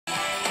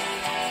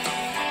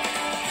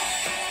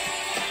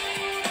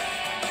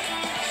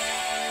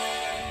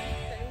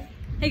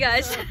Hey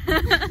guys.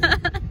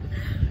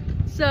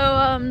 So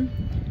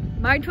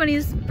my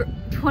 21st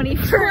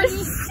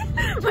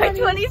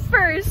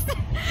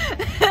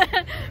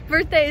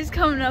birthday is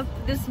coming up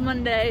this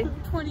Monday.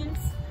 20th.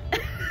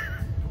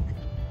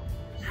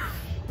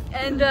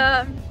 And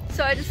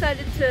so I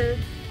decided to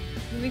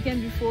the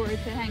weekend before to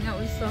hang out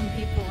with some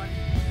people.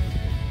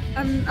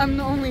 I'm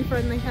the only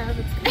friend they have.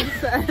 It's kind of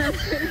sad.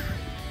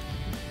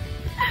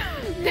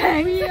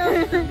 Thanks.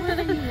 We're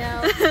hanging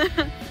out.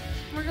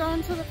 We're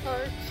going to the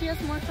park. She has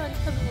more friends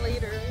coming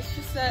later. It's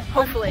just that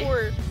hopefully. I'm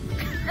poor.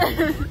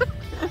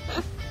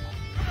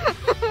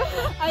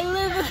 I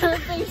live in her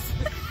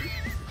basement.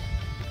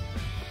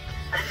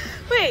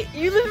 Wait,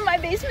 you live in my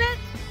basement?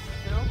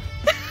 No.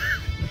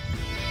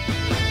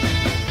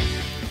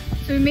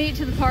 So we made it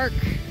to the park.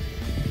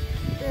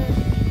 Yeah.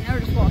 Now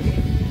we're just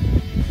walking.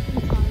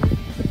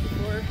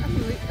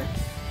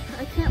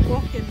 I can't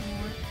walk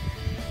anymore.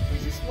 We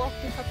just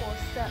walked a couple of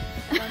steps.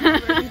 I'm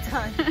already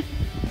tired.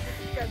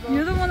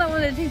 You're the one that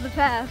wanted to take the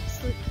path.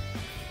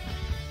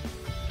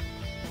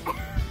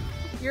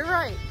 You're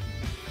right.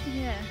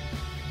 Yeah.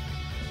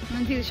 I'm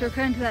gonna take the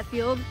shortcut into that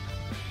field.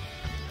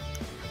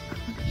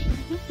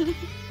 I ain't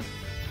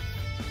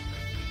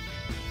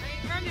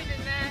running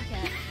in there.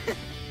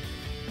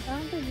 I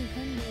don't think you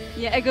can do it.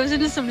 Yeah, it goes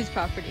into somebody's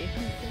property.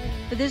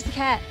 But there's the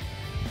cat.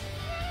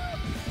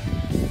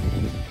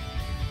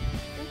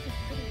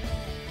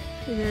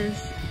 It is.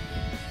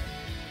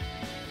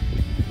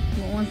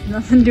 Well, it wants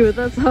nothing to do with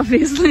us,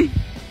 obviously.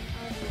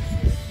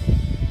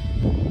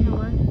 You know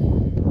what?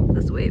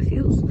 That's the way it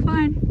feels.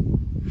 Fine.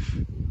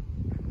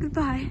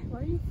 Goodbye. Why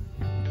are you?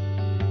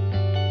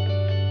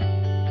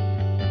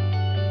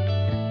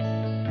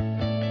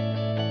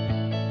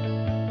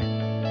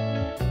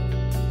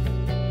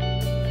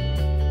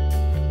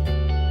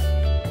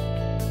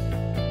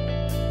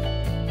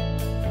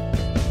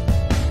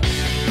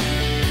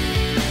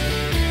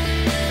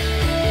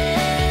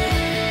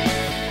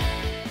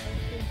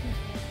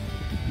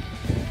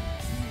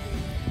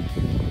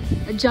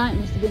 A giant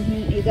must have been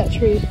here and ate that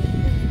tree.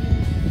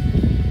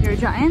 You're a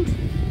giant?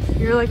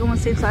 You're like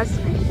almost the same size as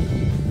me.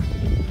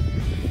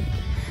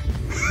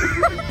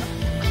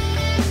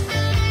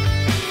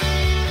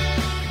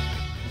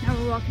 Now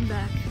we're walking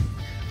back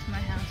to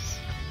my house.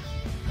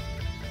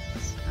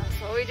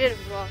 That's all we did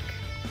was walk.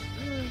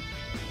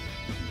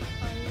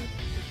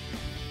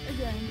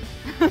 Again.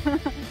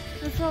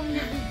 That's what I'm gonna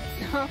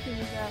be talking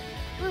about.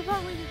 We're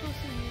probably gonna go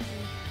see a movie.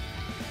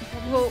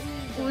 Well,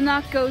 we'll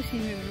not go see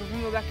movies. We're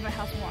gonna go back to my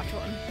house and watch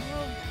one.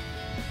 Well,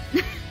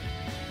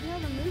 yeah,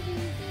 the movie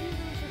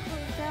theaters are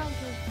closed down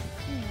because,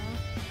 you know.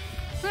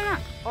 They're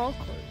not all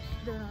closed.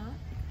 They're not.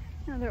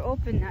 No, they're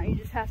open now. You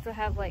just have to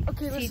have like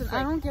Okay, seats, listen, like...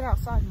 I don't get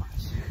outside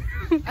much.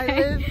 Okay. I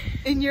live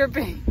in your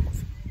base.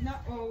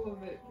 Not all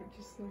of it, but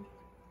just like...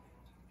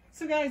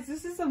 So guys,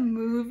 this is a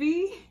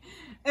movie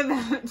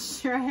about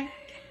Shrek.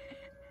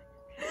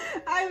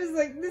 I was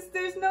like,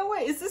 there's no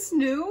way. Is this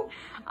new?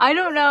 I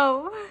don't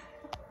know.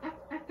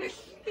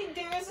 He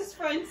dares his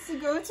friends to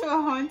go to a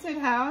haunted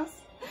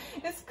house.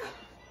 It's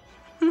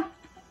called...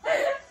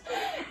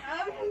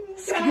 I'm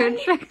Scared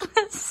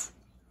Shrekless.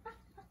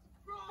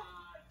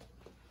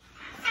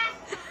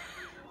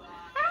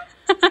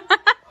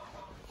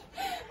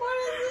 What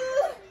is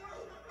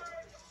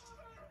this?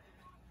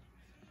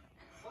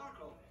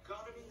 Marco,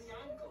 got him in the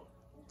ankle.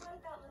 What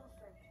about little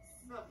Fergus?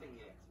 Nothing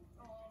yet.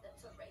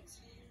 That's alright.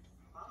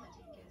 Mama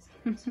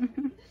didn't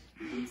get us.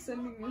 I'm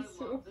sending this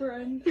to a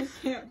friend. I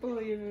can't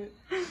believe it.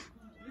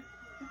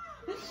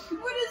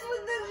 What is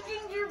with this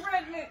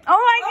gingerbread man?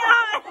 Oh my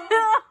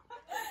god!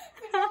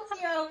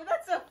 Pinocchio,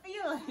 that's a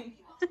feeling.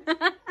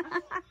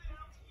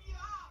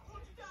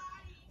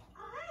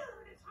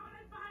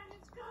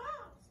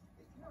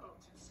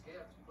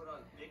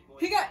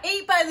 He got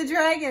ate by the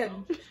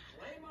dragon.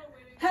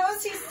 How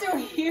is he still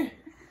here?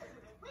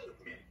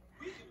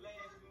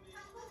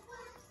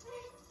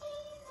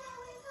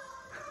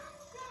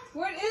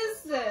 What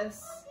is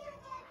this?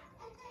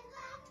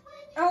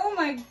 Oh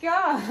my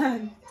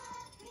god.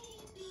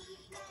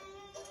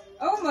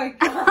 Oh my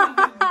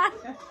god.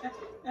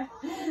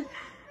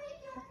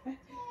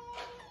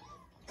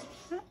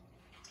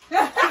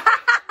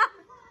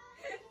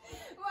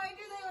 Why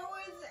do they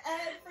always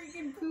add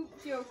freaking poop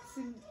jokes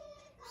in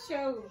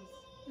shows?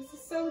 This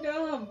is so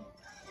dumb.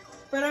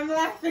 But I'm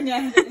laughing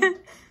at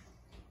it.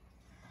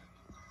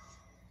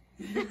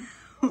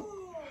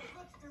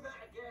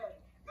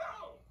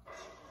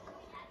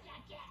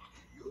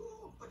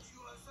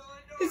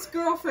 His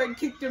girlfriend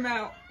kicked him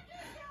out.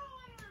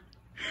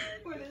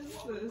 What is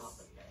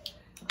this?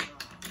 I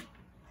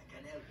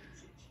can help you,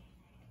 Gigi.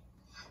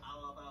 How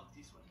about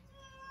this one?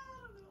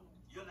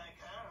 You like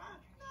her, huh?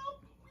 No,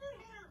 we're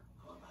here.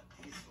 How about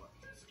this one?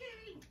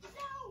 Skinny.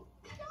 No,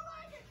 we don't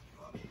like it.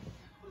 Okay.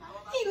 How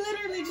about He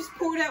literally just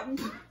poured out.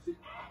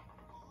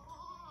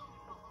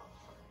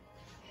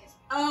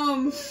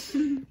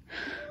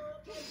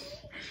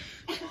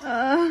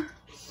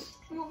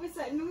 What was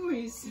that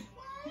noise?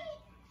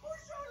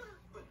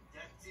 But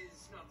that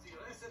is not the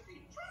recipe.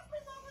 Trust me,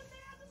 Mama,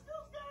 man, this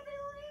girl's gonna be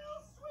real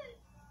sweet.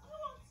 I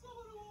want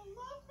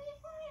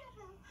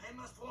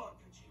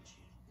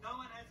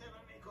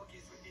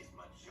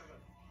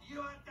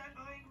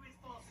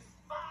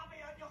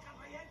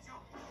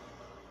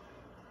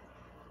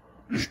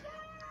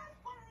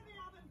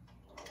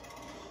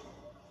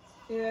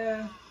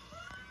Yeah.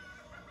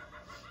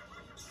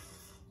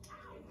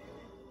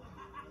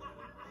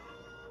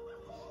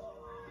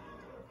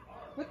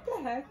 What the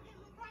heck?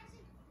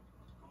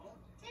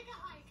 Take a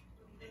hike.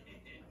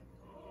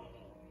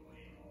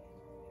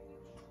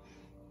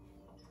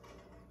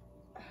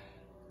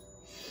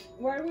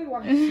 Why are we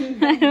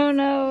watching? I don't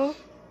know.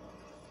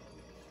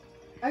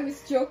 I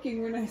was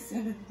joking when I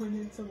said I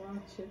wanted to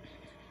watch it.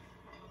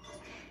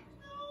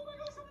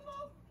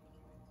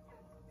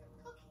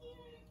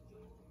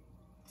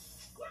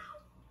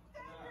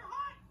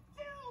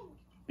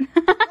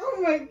 Oh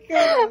my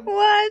god.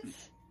 What?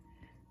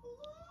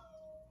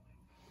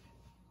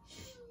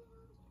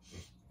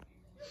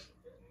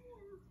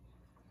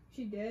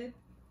 She did?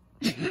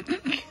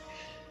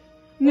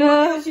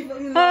 No. She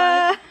fucking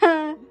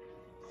lied.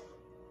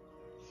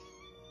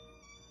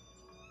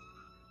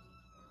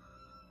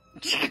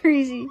 It's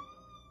crazy.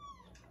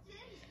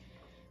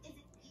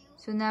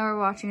 So now we're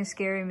watching a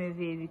scary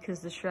movie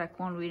because the Shrek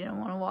one we didn't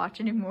want to watch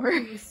anymore.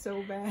 It was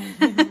so bad.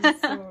 It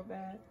was so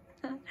bad.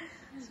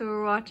 So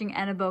we're watching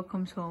Annabelle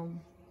Comes Home.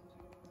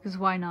 Because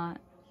why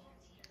not?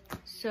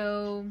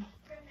 So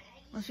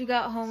once we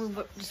got home,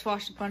 we just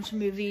watched a bunch of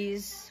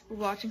movies. We're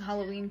watching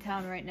Halloween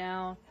Town right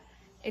now.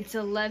 It's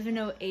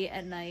 11:08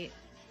 at night.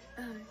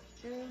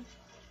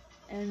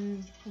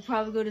 And we'll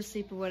probably go to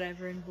sleep or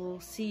whatever, and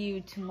we'll see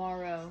you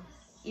tomorrow.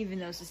 Even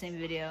though it's the same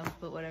video,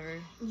 but whatever.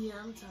 Yeah,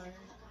 I'm tired.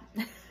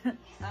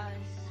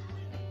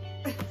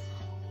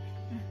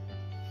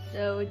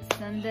 So it's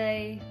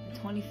Sunday, the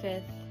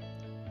 25th,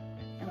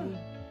 and we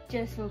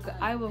just woke up.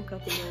 I woke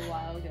up a little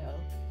while ago.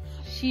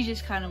 She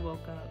just kind of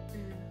woke up.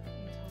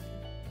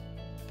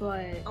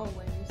 But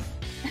Always.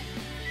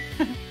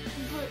 But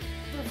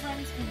the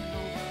friends coming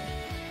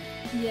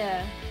over.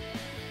 yeah,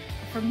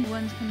 from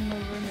one's coming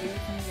over, maybe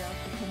somebody else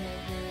will come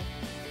over.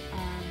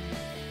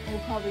 We'll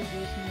probably do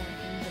some more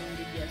things than we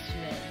did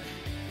yesterday.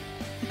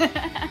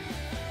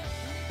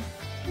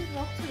 We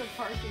walked to the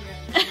park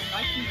again. I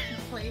can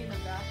complain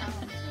about how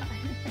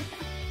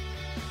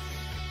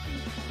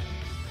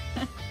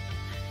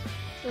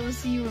So we'll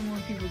see you when more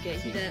people get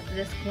here.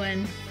 That's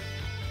Gwen.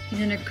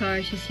 She's in her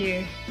car. She's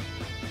here.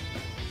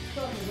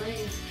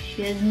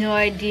 She has no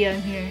idea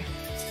I'm here.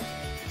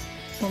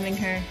 Filming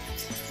her.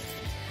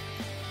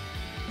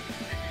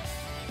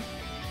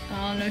 I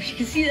don't know if she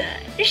can see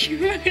that. She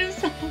wrote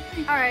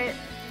something. Alright.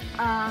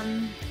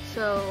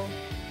 So.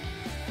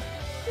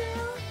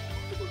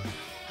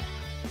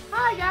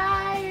 Hi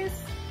guys!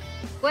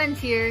 Gwen's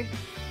here.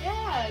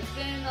 Yeah, it's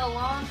been a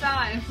long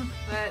time,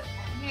 but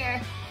I'm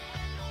here.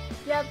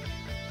 Yep.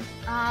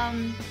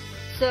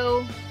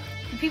 So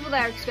the people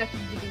that are expected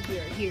to be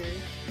here are here.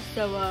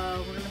 So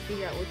we're gonna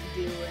figure out what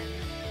to do and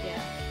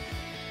yeah.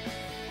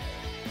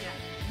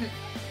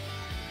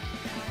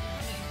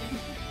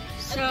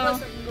 So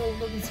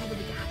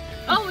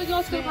we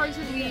go to the park.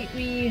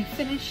 we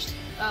finished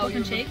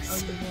flipping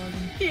shakes.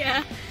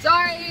 Yeah.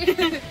 Sorry.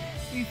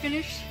 We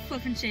finished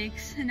flipping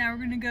shakes and now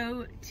we're gonna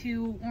go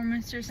to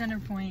Warminster Center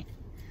Point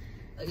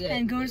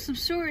and go to some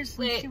stores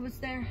and see what's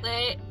there.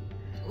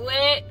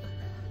 Wait.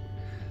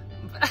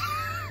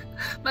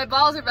 My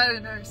balls are better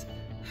than hers.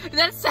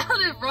 That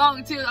sounded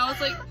wrong too. I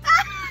was like,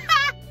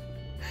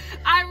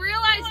 I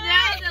realized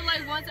now that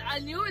like once I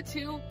knew it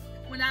too,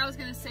 when I was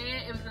gonna say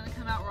it, it was gonna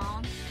come out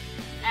wrong.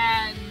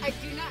 And I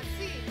do not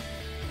see.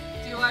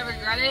 do I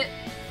regret it?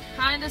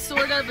 Kinda,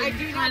 sorta, but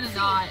kinda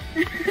not.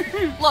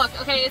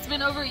 Look, okay, it's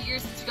been over a year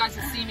since you guys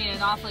have seen me in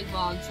an Odd Flake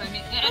vlog, so I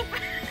mean,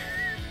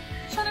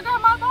 trying to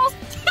grab my balls.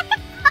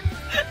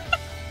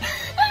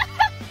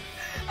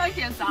 I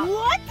can't stop.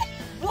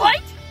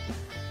 What?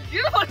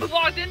 You're the one who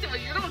walked into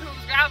it. You're the one who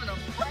was grabbing them.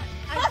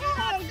 I do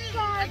not see.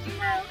 I do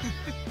not.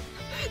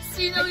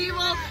 See no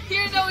evil,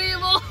 hear no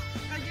evil.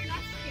 I do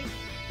not see.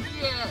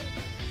 Yeah.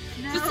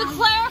 Just to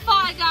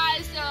clarify,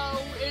 guys,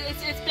 so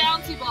it's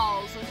bouncy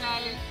balls,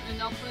 okay?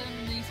 And I'll put them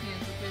in these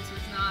hands, okay? So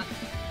it's not.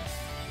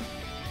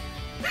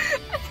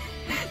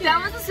 That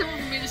was a symbol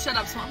for me to shut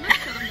up, so I'm gonna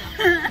shut them down.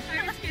 I was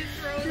gonna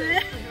throw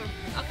this.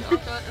 Okay, I'll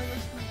throw it.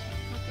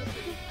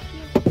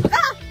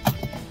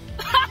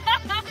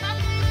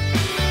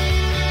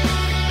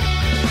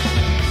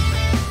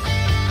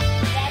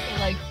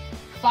 Like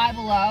 5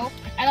 below,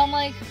 and I'm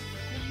like,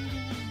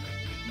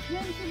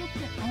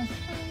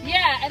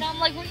 yeah, and I'm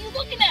like, what are you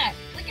looking at?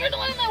 Like, you're the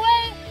one in my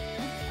way.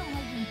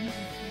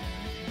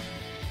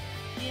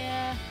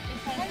 Yeah.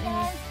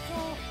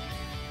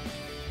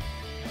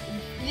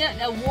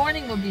 Yeah, a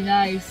warning would be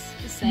nice.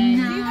 Just saying.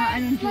 No, I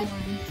didn't do one.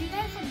 Do you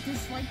guys like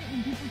dislike it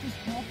when people just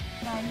walk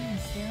by you and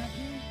stare at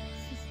you?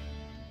 It's just,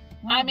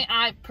 wow. I mean,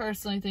 I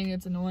personally think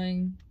it's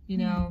annoying. You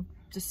know,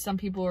 just some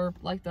people are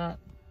like that.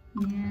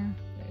 Yeah.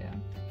 Yeah.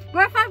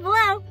 We're 5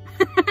 below.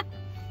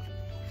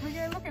 We're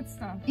gonna look at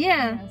stuff.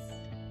 Yeah. Yes.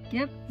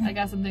 Yep. I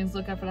got some things to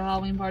look at for the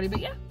Halloween party, but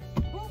yeah.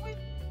 Well,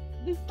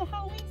 this is the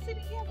Halloween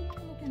city. Yeah, we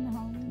can look in the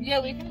Halloween. Yeah,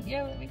 we can.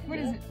 Yeah, we can. What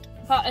do is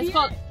that. it? It's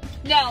called.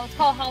 No, it's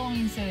called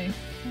Halloween City.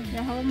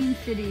 The Halloween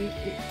City.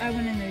 I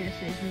went in there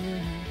yesterday. It's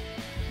really nice.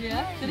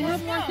 Yeah? Did it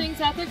have more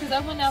things out there? Because I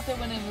went out there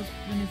when it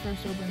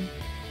first opened.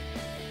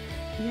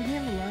 We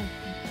have a lot.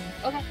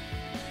 Okay.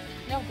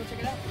 No, go check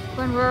it out.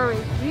 When were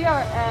we? We are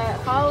at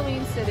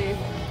Halloween City.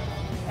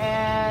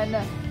 And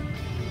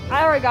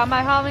I already got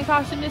my Halloween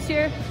costume this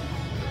year.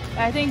 And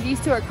I think these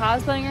two are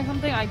cosplaying or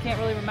something. I can't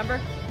really remember.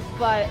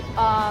 But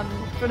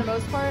for the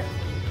most part,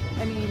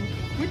 I mean...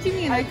 What do you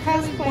mean? I really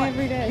cosplay want-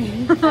 every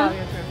day. Oh,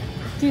 yeah, true.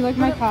 Do you like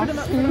my For the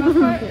costume? most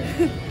part,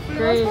 for the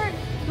most part,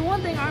 the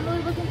one thing I'm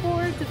really looking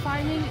forward to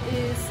finding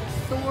is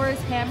Thor's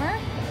hammer.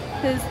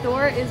 Because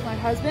Thor is my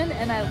husband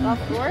and I love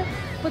Thor.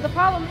 But the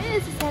problem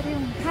is that they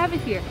don't have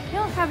it here. They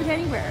don't have it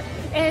anywhere.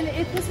 And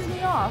it pisses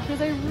me off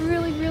because I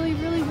really, really,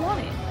 really want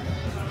it.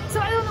 So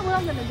I don't know what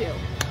I'm going to do.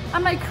 I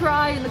might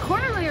cry in the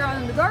corner later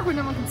on in the dark where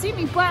no one can see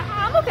me, but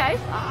I'm okay.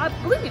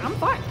 Believe me, I'm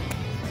fine.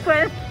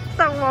 But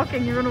stop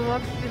walking. You're gonna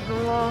walk into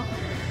the wall.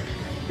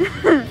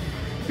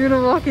 You're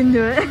gonna walk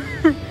into it.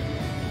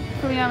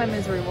 Put me on my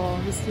misery wall.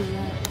 Just do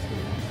that.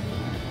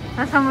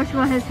 That's how much you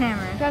want his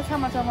hammer. That's how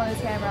much I want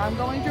his hammer. I'm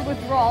going through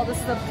withdrawal. This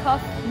is a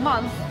tough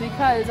month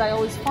because I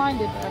always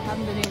find it, but I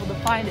haven't been able to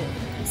find it.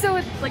 So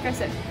it's, like I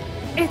said,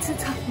 it's a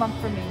tough month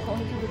for me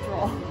going through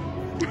withdrawal.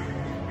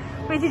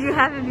 Wait, did you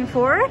have it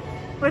before?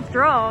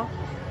 Withdrawal.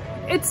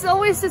 It's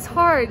always just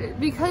hard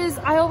because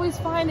I always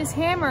find his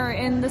hammer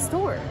in the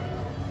store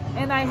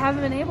and I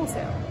haven't been able to.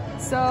 Well,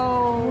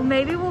 So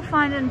maybe we'll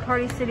find it in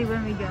Party City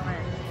when we go in.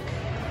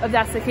 if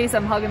that's the case,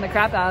 I'm hugging the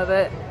crap out of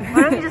it.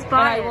 Why don't you just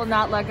buy And it? I will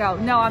not let go.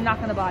 No, I'm not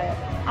going to buy it.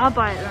 I'll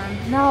buy it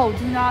then. No,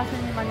 do not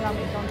spend your money on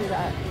me. Don't do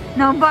that.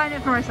 No, I'm buying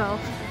it for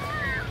myself.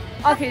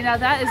 Okay, now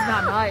that is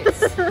not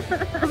nice.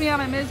 Put me out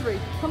of my misery.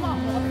 Come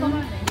on, love, come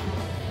on me.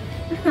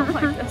 I don't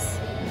like this.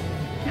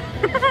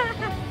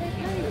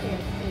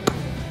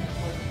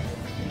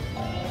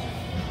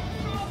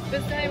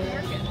 This not even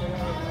working.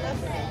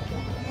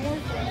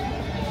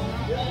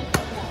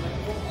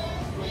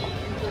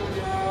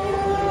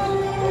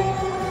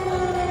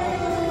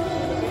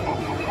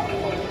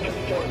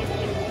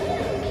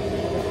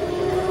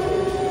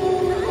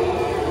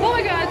 Oh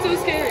my god, it's so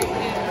scary.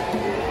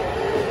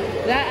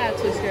 That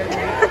actually scared me.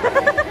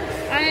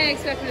 I didn't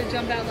expect it to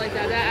jump out like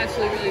that. That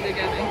actually really did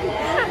get me.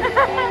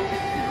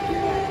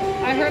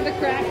 I heard the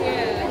crack,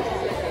 yeah.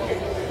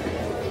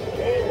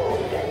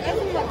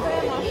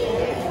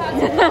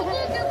 Look, it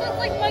looks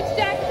like Mike's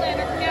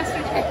jack-o'-lantern from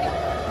yesterday.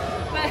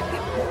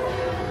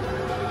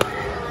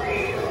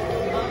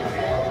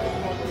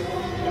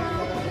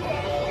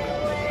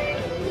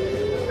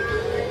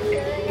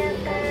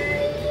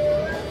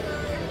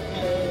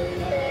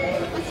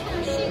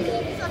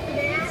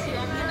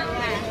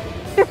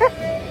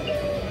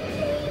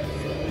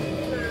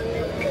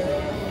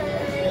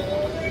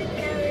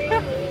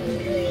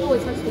 Oh,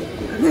 it's touched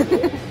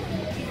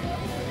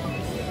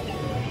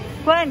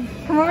Gwen,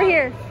 come over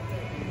here.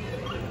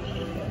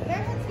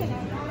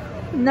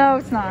 No,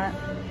 it's not.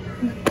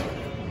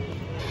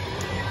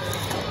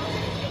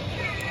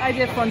 I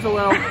dipped once a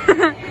little.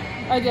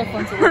 I dipped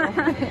once a little.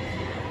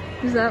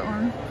 Who's that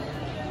one?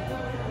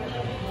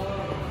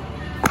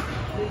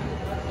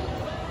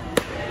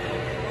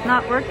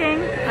 Not working?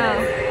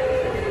 Oh.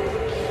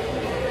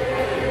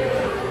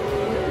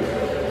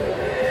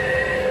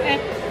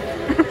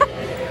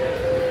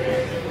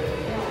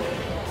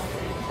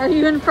 Are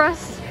you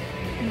impressed?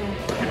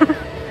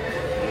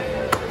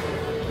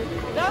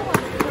 That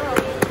one's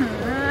curly.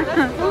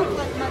 That looks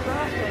like my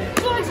girlfriend.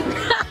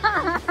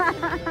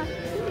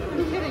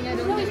 I'm kidding, I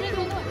don't know.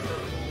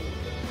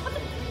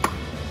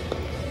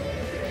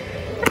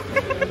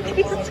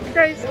 Jesus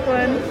Christ,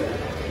 Gwen.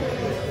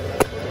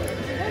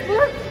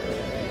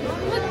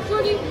 Look,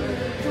 Jordy.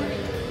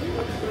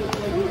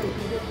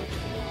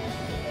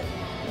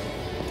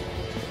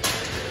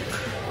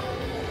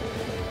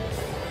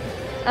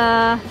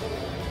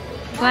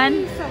 Gwen?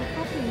 So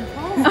fucking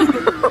tall.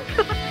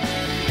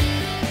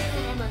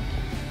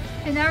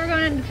 And now we're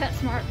going into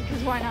PetSmart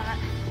because why not?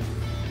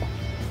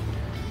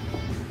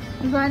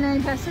 You buying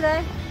any pets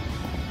today?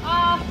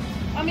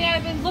 I mean,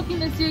 I've been looking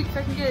to see if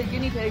I can get a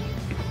guinea pig.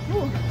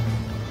 Ooh.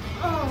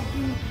 Oh,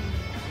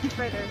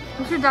 Spider.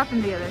 We should adopt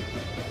them together.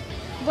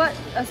 What?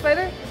 A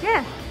spider?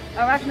 Yeah.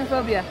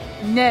 Arachnophobia?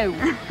 No.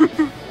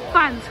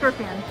 Fine, the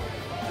scorpion.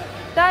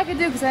 That I could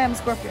do because I am a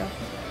Scorpio.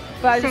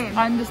 But Same.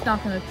 I'm just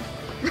not gonna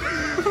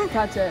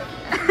touch it.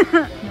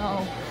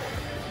 No.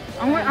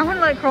 I want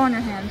to like crawl on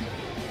your hand.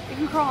 You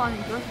can crawl on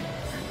your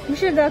We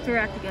should adopt a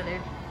rat together.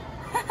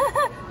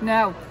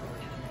 No.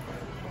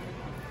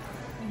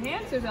 A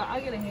hamster, though.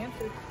 I'll get a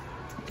hamster.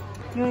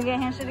 You want to get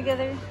a hamster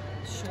together?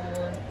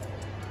 Sure.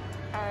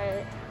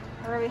 Alright.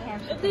 Where are we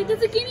hamster? Okay,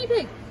 there's a guinea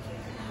pig.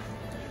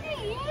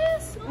 Hey,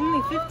 yes.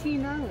 only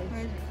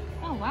 $15.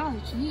 Oh, wow,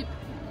 they're cheap.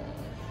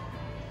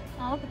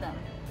 Oh, look at them.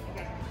 I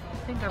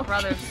think they're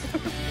brothers.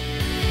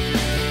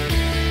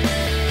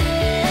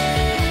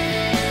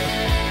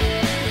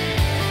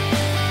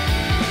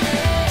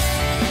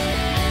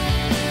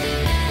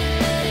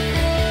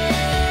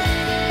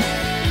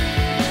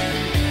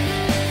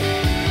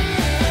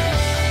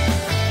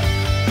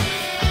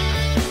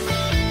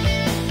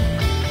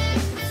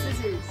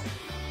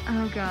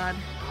 Oh God.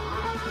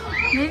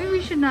 Maybe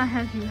we should not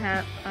have you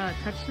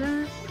touch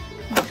those.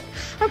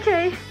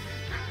 Okay.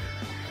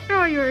 They're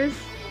all yours.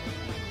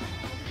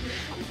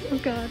 Oh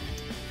God.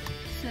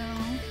 So,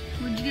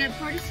 what'd you get at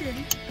Party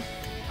City?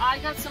 I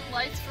got some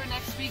lights for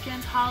next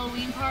weekend's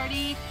Halloween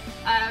party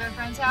at my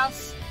friend's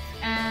house.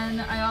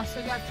 And I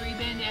also got 3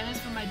 bandanas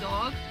for my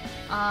dog.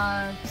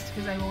 Just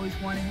because I've always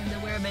wanted him to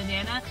wear a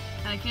bandana.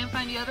 And I can't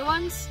find the other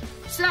ones.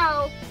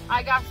 So,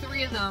 I got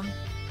 3 of them.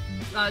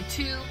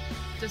 2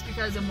 just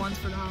because and one's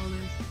for the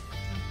holidays.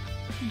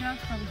 Your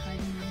dog's probably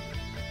hiding them.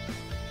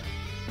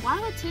 Why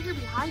would Tigger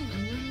be hiding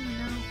them? You don't even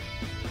know.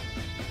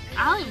 I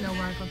don't even know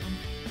where I put them.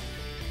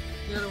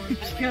 The other one.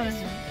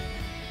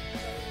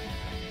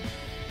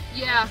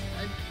 Yeah.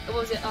 What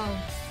was it? Oh.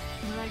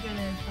 What did I get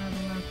at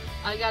 511?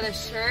 I got a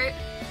shirt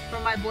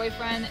from my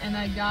boyfriend and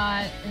I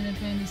got an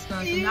Infinity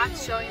Scarf. I'm not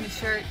showing the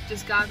shirt,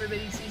 just got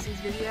everybody sees his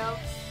video.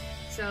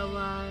 So,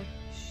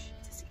 shh,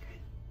 it's a secret.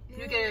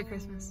 You get it at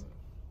Christmas.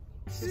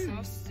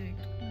 Disgusting.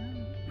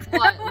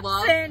 What?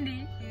 Love?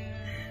 Sandy.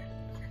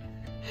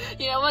 Yeah.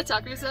 You know what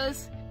Tucker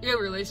says?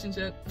 Your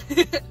relationship.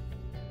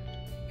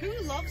 Who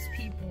loves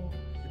people?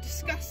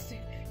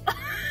 Disgusting.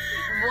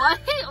 What?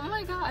 Oh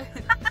my God.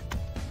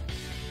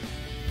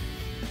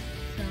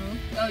 So,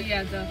 oh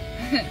yeah,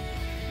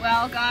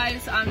 well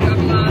guys, I'm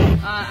dropping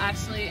off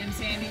Ashley and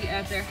Sandy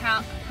at their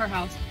house, her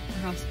house.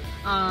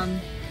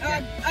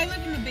 Yeah. I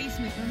live in the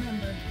basement,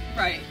 remember?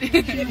 Right.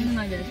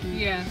 I got you.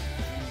 Yeah.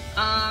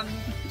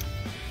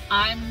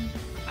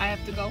 I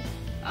have to go.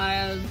 I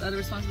have other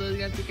responsibilities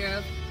I got to take care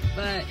of.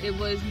 But it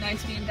was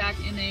nice being back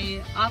in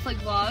a Odd Flake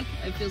vlog.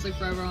 It feels like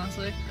forever,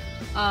 honestly.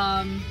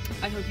 I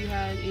hope you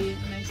had a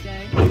nice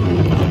day.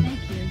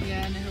 Thank you.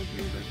 Yeah, and I hope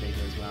your birthday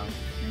goes well.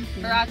 Thank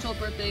you. Her actual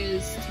birthday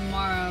is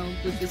tomorrow,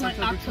 which is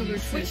October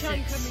 26th. Which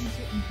I'm coming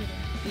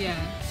to.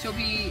 Yeah, she'll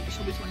be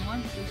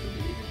 21, so she'll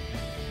be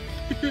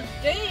legal.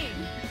 Dang!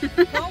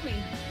 Call me.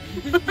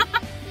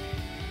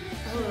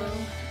 Hello.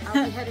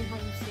 I'll be heading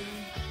home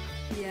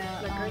soon.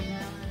 Yeah. Like right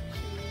now,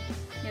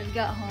 actually. Yeah, we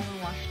got home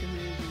and watched a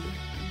movie.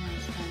 And it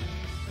was kind of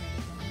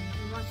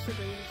We watched the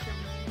radio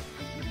somewhere.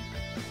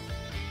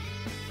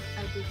 I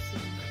did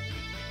sing.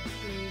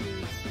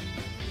 Really sing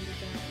really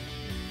bad.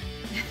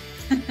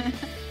 And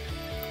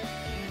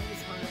it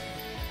was hard.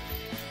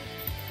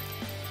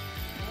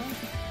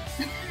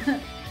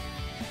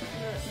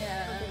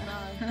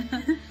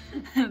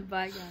 yeah.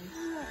 Bye, guys.